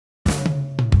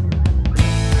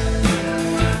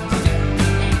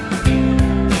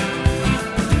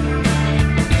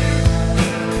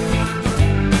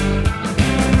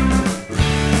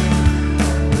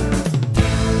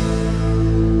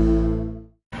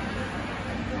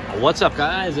What's up,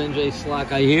 guys? NJ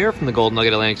Slot Guy here from the Golden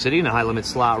Nugget Atlantic City in the high limit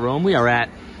slot room. We are at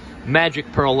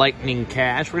Magic Pearl Lightning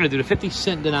Cash. We're going to do the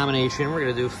 50-cent denomination. We're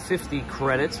going to do 50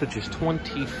 credits, which is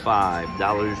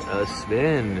 $25 a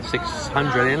spin.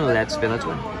 600 in. Let's spin. Let's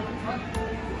win.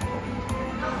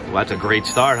 Well, that's a great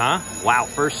start, huh? Wow,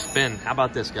 first spin. How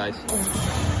about this, guys?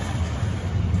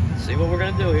 Let's see what we're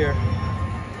going to do here.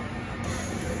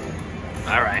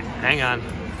 All right, hang on.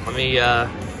 Let me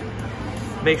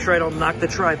make sure I don't knock the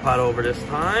tripod over this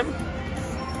time,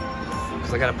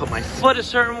 because I got to put my foot a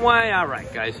certain way. All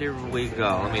right, guys, here we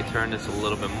go. Let me turn this a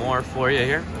little bit more for you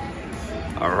here.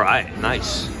 All right,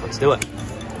 nice. Let's do it.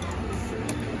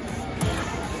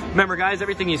 Remember, guys,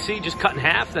 everything you see, just cut in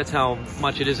half. That's how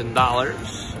much it is in dollars.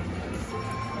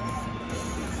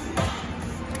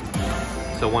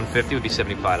 So 150 would be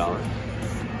 $75.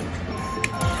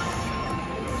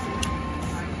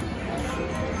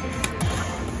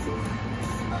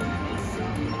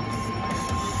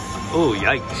 Oh,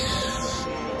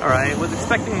 yikes. All right, was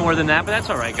expecting more than that, but that's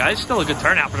all right, guys. Still a good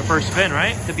turnout for the first spin,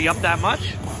 right? To be up that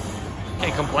much.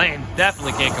 Can't complain.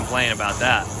 Definitely can't complain about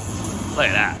that. Look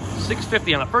at that.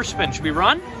 650 on the first spin. Should we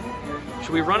run?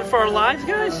 Should we run for our lives,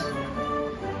 guys?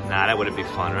 Nah, that wouldn't be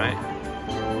fun, right?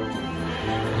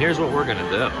 And here's what we're going to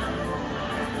do.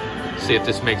 See if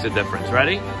this makes a difference.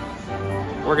 Ready?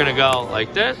 We're going to go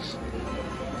like this.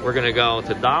 We're going to go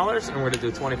to dollars, and we're going to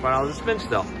do $25 a spin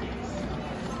still.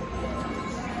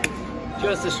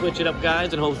 Just to switch it up,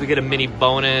 guys, and hopefully get a mini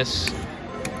bonus,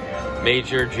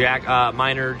 minor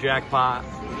jackpot.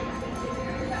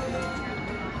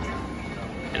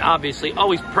 And obviously,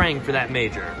 always praying for that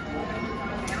major.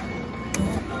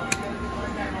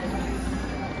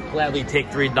 Gladly take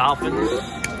 3 dolphins.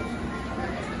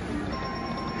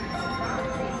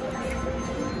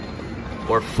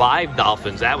 Or 5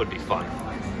 dolphins, that would be fun.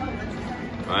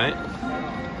 All right?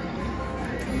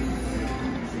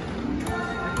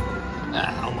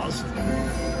 Almost.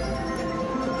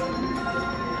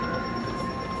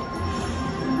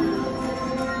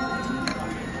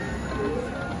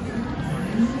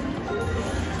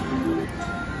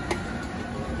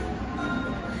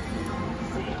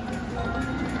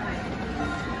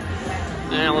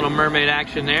 And a little mermaid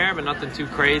action there, but nothing too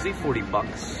crazy. 40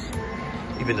 bucks.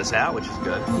 Even this out, which is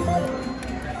good.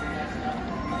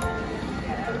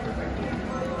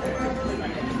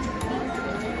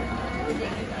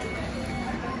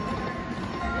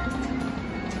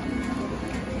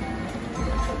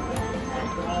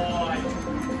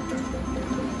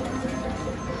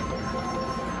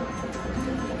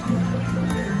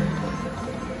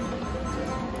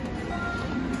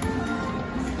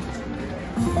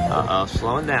 Uh-oh,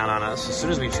 slowing down on us. As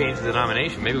soon as we changed the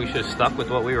denomination, maybe we should have stuck with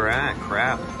what we were at.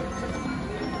 Crap.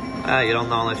 You don't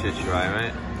know unless you try,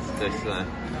 right? This,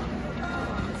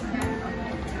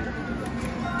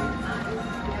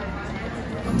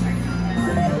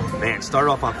 Man, start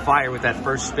off on fire with that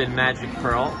first spin Magic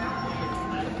Pearl.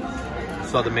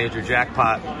 Saw the major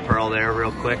jackpot pearl there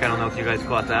real quick. I don't know if you guys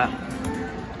caught that.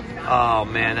 Oh,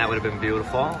 man, that would have been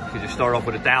beautiful. Could you start off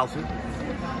with 1,000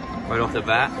 right off the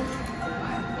bat?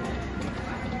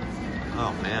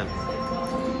 Oh, man.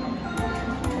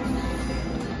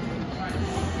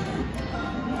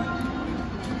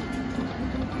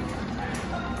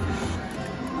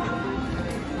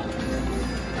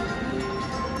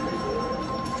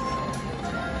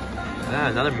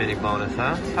 Another mini bonus,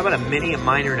 huh? How about a mini, a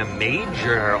minor, and a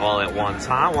major all at once,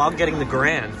 huh? While getting the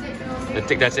grand. I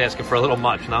think that's asking for a little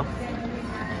much, no?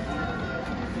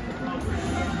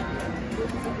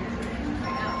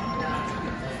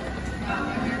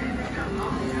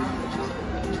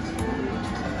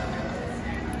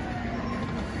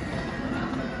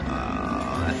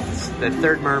 That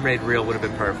third mermaid reel would have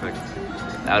been perfect.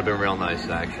 That would have been real nice,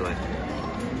 actually.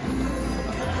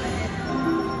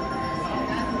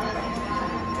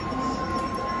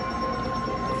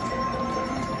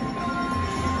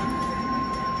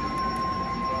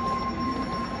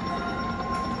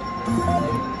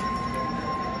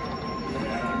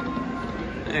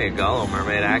 There you go, little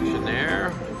mermaid action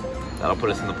there. That'll put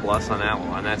us in the plus on that one,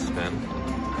 on that spin.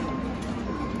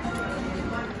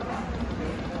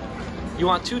 You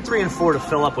want 2, 3, and 4 to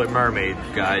fill up with mermaid,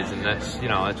 guys, and that's, you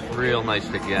know, it's real nice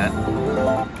to get.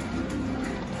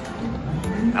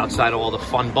 Outside of all the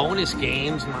fun bonus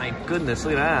games, my goodness,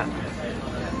 look at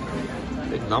that.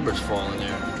 Big numbers falling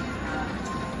there.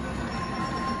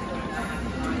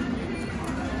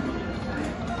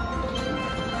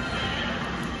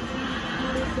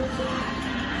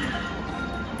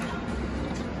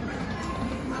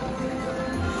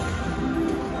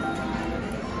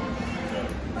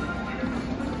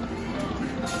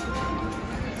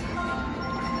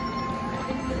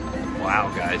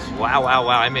 Wow, guys. Wow, wow,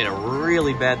 wow. I made a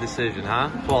really bad decision, huh?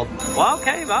 Well,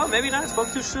 okay. Well, maybe not.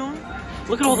 Spoke too soon.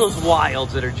 Look at all those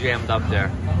wilds that are jammed up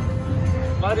there.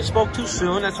 Might have spoke too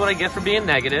soon. That's what I get for being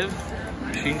negative.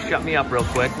 Machine shut me up real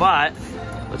quick, but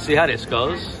let's see how this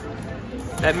goes.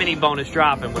 That mini bonus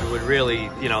dropping would really,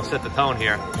 you know, set the tone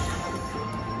here.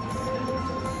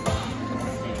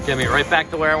 Get me right back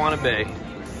to where I want to be.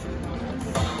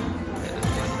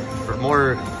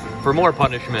 For more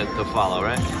punishment to follow,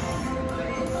 right?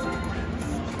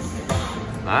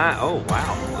 Ah, oh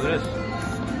wow, look at this.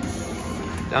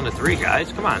 Down to 3,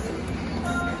 guys, come on.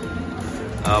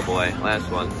 Oh boy, last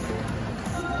one.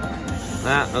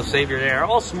 Nah, no savior there.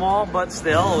 All small, but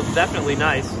still, definitely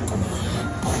nice.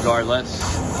 Regardless.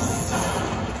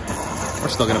 We're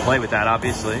still gonna play with that,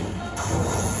 obviously.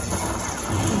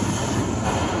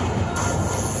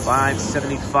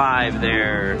 575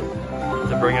 there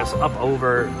to bring us up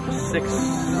over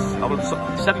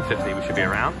 750 we should be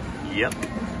around. Yep.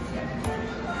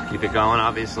 Keep it going,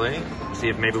 obviously. See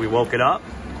if maybe we woke it up,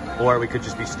 or we could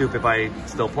just be stupid by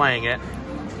still playing it.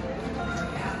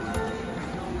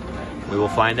 We will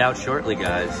find out shortly,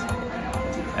 guys.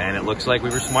 And it looks like we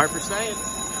were smart for staying.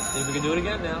 See if we can do it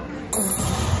again now.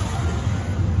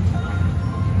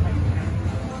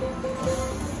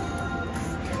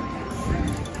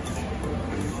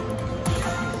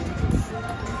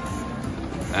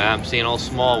 I'm seeing all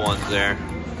small ones there.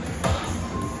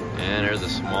 And there's a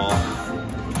small.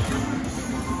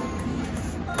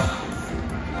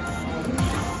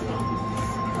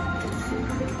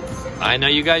 I know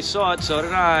you guys saw it, so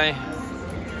did I.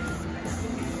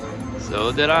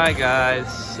 So did I,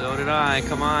 guys. So did I.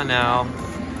 Come on now.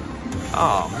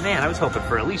 Oh, man, I was hoping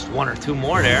for at least 1 or 2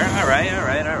 more there. All right,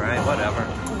 whatever.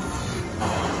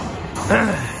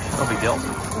 No big deal.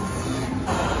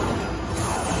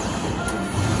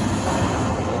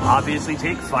 We'll obviously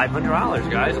take $500,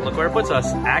 guys, and look where it puts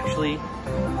us. Actually,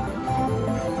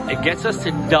 it gets us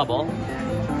to double.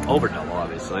 Over double,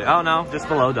 obviously. Oh, no, just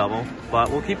below double. But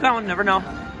we'll keep going, never know.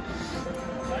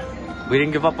 We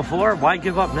didn't give up before, why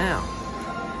give up now?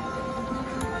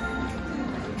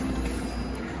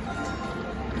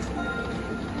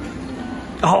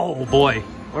 Oh, boy.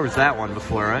 Where was that one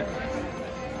before, right?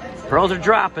 Pearls are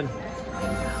dropping.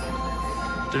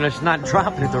 They're just not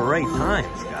dropping at the right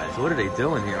times, guys. What are they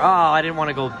doing here? Oh, I didn't want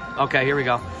to go. Okay, here we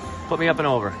go. Put me up and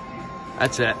over.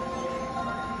 That's it.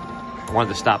 I wanted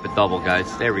to stop at double,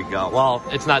 guys. There we go. Well,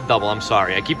 it's not double. I'm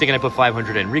sorry. I keep thinking I put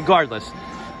 500 in. Regardless,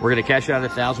 we're going to cash out at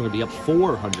 1,000. We're going to be up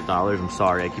 $400. I'm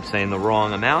sorry. I keep saying the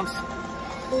wrong amounts.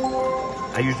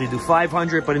 I usually do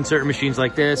 500, but in certain machines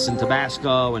like this and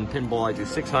Tabasco and pinball, I do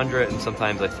 600, and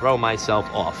sometimes I throw myself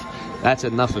off. That's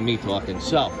enough of me talking.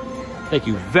 So, thank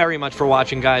you very much for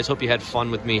watching, guys. Hope you had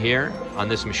fun with me here on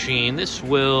this machine. This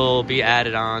will be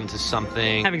added on to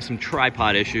something. Having some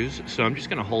tripod issues, so I'm just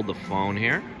going to hold the phone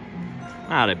here.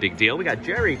 Not a big deal. We got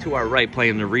Jerry to our right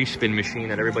playing the respin machine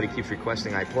that everybody keeps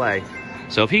requesting I play.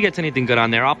 So if he gets anything good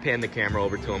on there, I'll pan the camera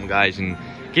over to him, guys, and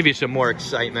give you some more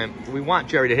excitement. We want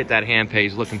Jerry to hit that hand pay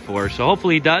he's looking for, so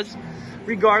hopefully he does.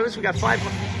 Regardless, we got 5.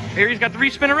 Here he's got the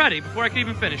respin already before I can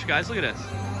even finish, guys. Look at this.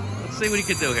 Let's see what he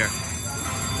can do here.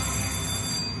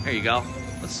 There you go.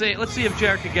 Let's see if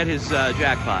Jerry can get his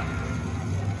jackpot.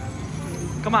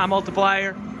 Come on,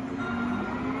 multiplier.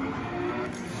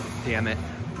 Damn it.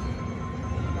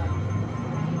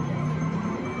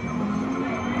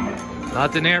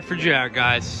 Nothing there for Jared,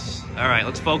 guys. All right,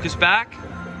 let's focus back.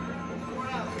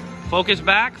 Focus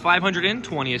back. 500 in,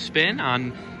 20 a spin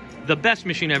on the best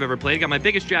machine I've ever played. Got my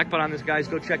biggest jackpot on this, guys.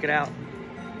 Go check it out.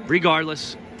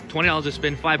 Regardless, $20 a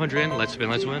spin, 500 in. Let's spin,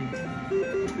 let's win.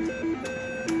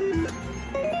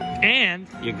 And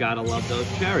you gotta love those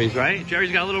cherries, right?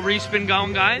 Jerry's got a little respin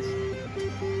going, guys.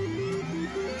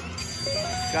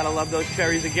 Gotta love those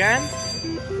cherries again.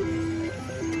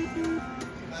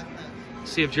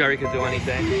 See if Jerry can do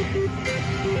anything.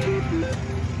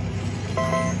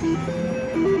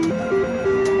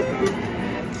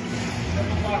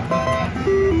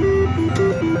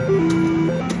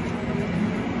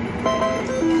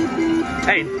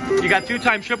 Hey, you got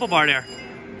 2-time triple bar there.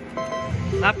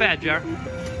 Not bad, Jerry.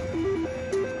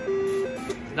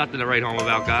 Nothing to write home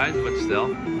about, guys, but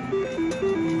still.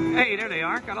 Hey, there they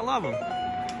are. Gotta love them.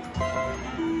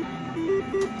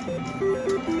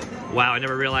 Wow, I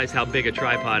never realized how big a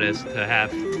tripod is to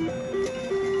have.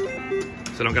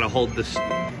 So I'm gonna hold this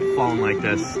phone like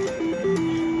this.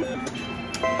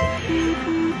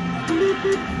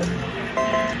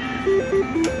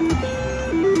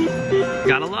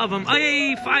 Gotta love them. Oh,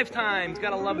 hey, 5 times.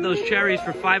 Gotta love those cherries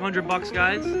for 500 bucks,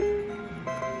 guys.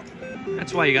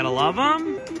 That's why you gotta love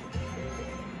them.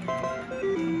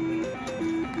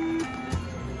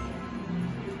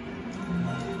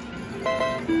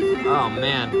 Oh,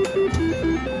 man.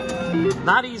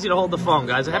 Not easy to hold the phone,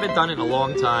 guys. I haven't done it in a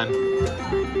long time.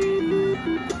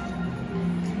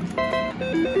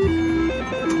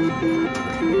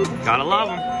 Gotta love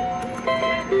them.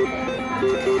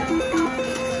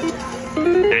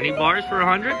 Any bars for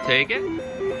 100? Take it.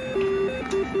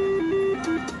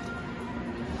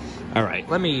 All right,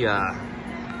 let me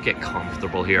get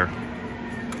comfortable here.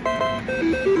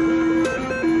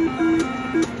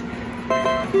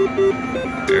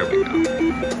 There we go.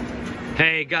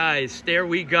 Hey guys, there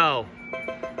we go.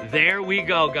 There we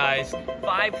go, guys.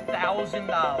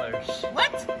 $5,000.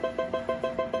 What?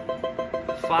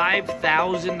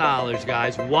 $5,000,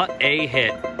 guys. What a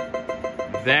hit.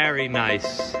 Very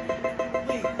nice.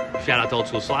 Shout out to Old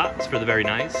School Slots for the very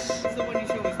nice. Is the one you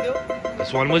said was due?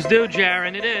 This one was due,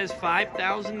 Jaron. It is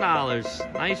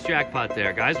 $5,000. Nice jackpot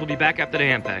there, guys. We'll be back after the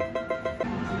hand pay.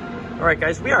 All right,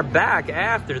 guys, we are back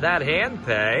after that hand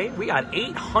pay. We got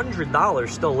 $800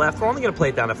 still left. We're only going to play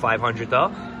it down to $500, though,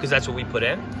 because that's what we put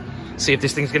in. See if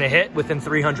this thing's going to hit within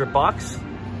 300 bucks.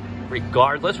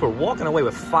 Regardless, we're walking away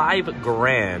with $5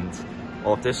 grand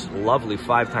off this lovely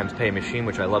 5 times pay machine,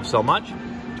 which I love so much.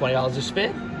 $20 a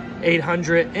spin,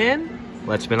 800 in.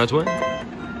 Let's spin, let's win.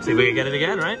 See if we can get it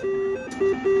again, right?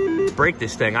 Break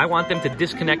this thing. I want them to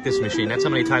disconnect this machine. That's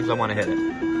how many times I want to hit it.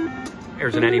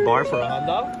 Here's an any bar for a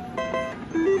hundo.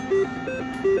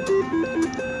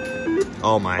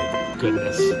 Oh my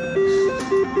goodness.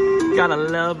 Gotta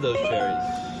love those cherries.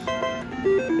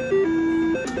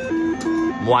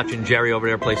 I'm watching Jerry over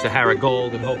there play Sahara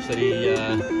Gold in hopes that he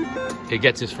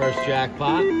gets his first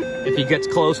jackpot. If he gets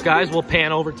close, guys, we'll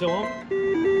pan over to him.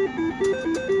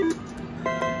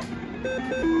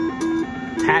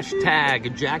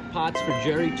 Hashtag jackpots for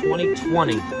Jerry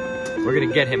 2020. We're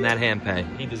gonna get him that hand pay.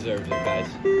 He deserves it, guys.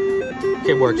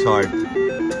 Kid works hard.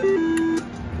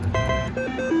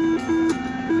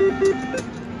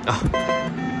 Oh,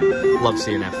 love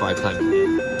seeing that 5 times.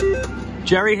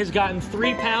 Jerry has gotten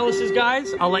 3 palaces,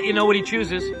 guys. I'll let you know what he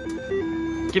chooses.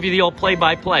 Give you the old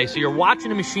play-by-play. So you're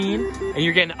watching a machine, and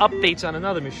you're getting updates on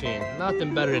another machine.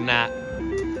 Nothing better than that.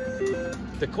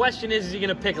 The question is he going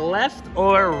to pick left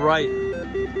or right?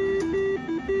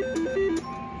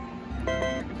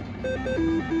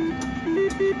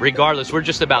 Regardless, we're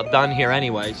just about done here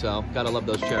anyway, so gotta love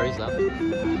those cherries, though.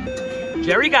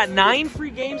 Jerry got 9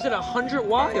 free games at 100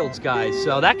 wilds, guys,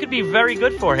 so that could be very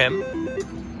good for him.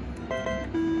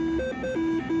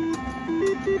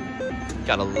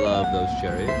 Gotta love those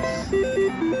cherries.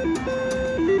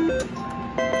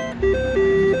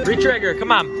 Retrigger,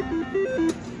 come on.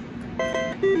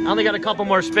 I only got a couple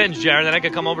more spins, Jared, then I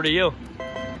could come over to you.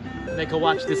 And they could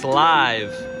watch this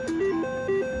live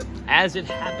as it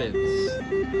happens.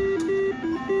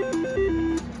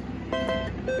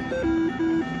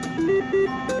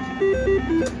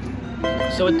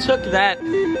 So it took that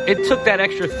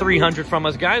extra 300 from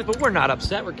us, guys, but we're not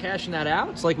upset. We're cashing that out.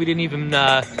 It's like we didn't even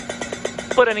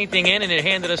put anything in, and it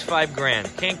handed us 5 grand.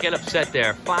 Can't get upset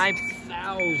there.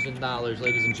 $5,000,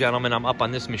 ladies and gentlemen. I'm up on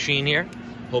this machine here.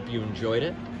 Hope you enjoyed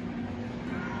it.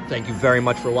 Thank you very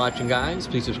much for watching, guys.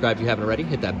 Please subscribe if you haven't already.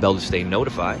 Hit that bell to stay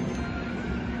notified.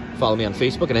 Follow me on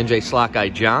Facebook at NJ Slot Guy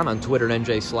John, on Twitter at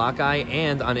NJ Slot Guy,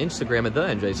 and on Instagram at the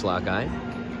NJ Slot Guy.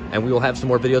 And we will have some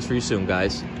more videos for you soon,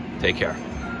 guys. Take care.